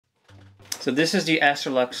So this is the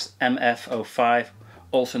Astrolux MF05,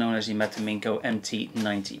 also known as the Metaminco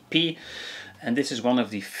MT90P, and this is one of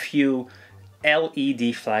the few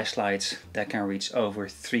LED flashlights that can reach over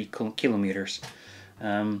 3 kilometers.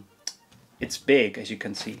 It's big, as you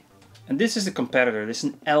can see. And this is the competitor. This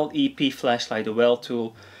is an LEP flashlight, the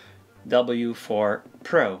Weltool W4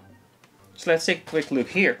 PRO. So let's take a quick look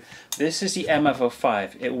here. This is the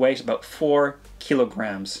MF05. It weighs about 4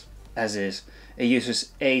 kilograms as is. It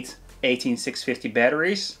uses 8 18650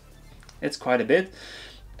 batteries. It's quite a bit.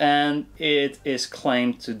 And it is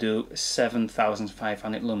claimed to do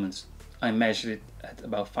 7,500 lumens. I measured it at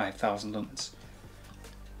about 5,000 lumens.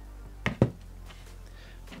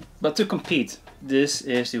 But to compete, this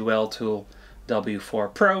is the Weltool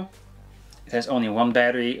W4 PRO. It has only one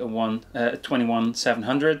battery, a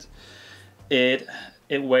 21700. It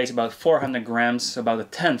weighs about 400 grams, about a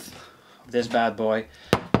tenth of this bad boy.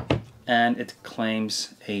 And it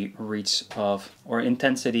claims a reach of, or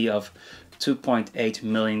intensity of 2.8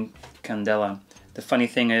 million candela. The funny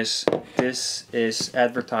thing is, this is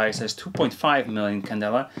advertised as 2.5 million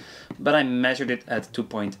candela, but I measured it at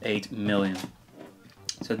 2.8 million.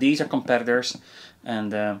 So these are competitors,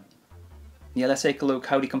 and yeah, let's take a look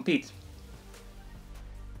how they compete.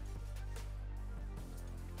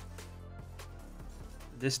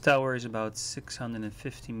 This tower is about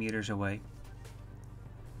 650 meters away.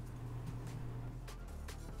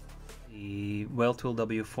 The Weltool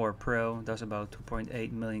W4 PRO does about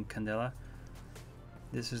 2.8 million candela.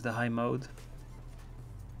 This is the high mode.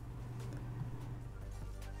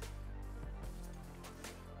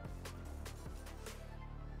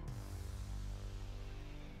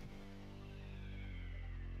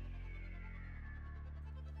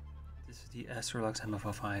 This is the Astrolux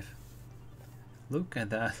MF05. Look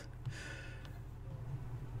at that.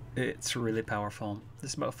 It's really powerful.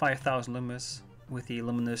 This is about 5,000 lumens with the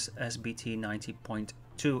luminous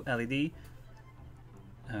SBT90.2 LED.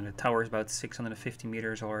 And the tower is about 650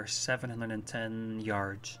 meters or 710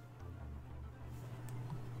 yards.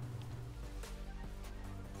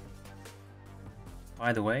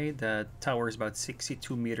 By the way, the tower is about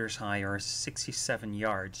 62 meters high or 67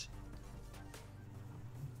 yards.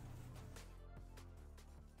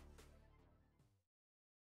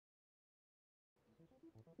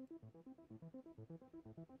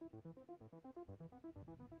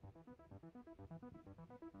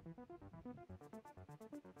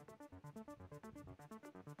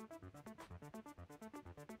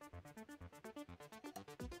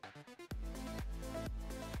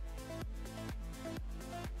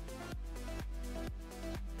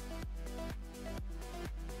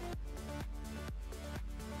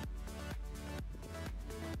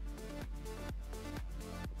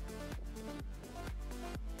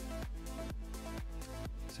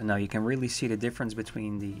 So now you can really see the difference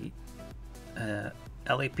between the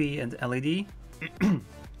LEP and LED.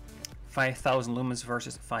 5,000 lumens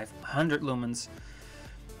versus 500 lumens.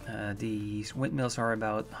 These windmills are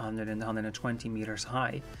about 100 and 120 meters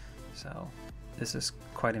high. So this is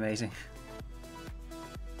quite amazing.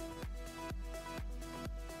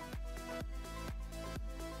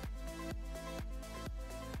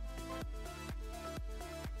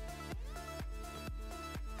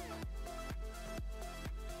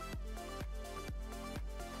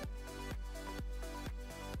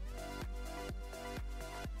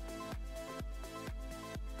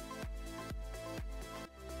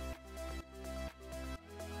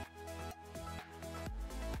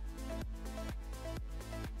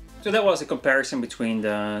 So that was a comparison between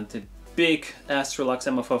the big Astrolux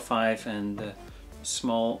MF05 and the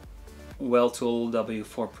small Weltool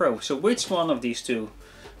W4 PRO. So which one of these two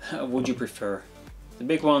would you prefer? The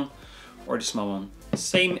big one or the small one?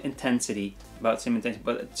 Same intensity, about same intensity,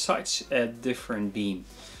 but it's such a different beam.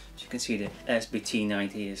 As you can see, the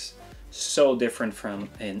SBT90 is so different from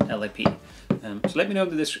an LEP. So let me know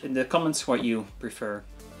in the comments what you prefer.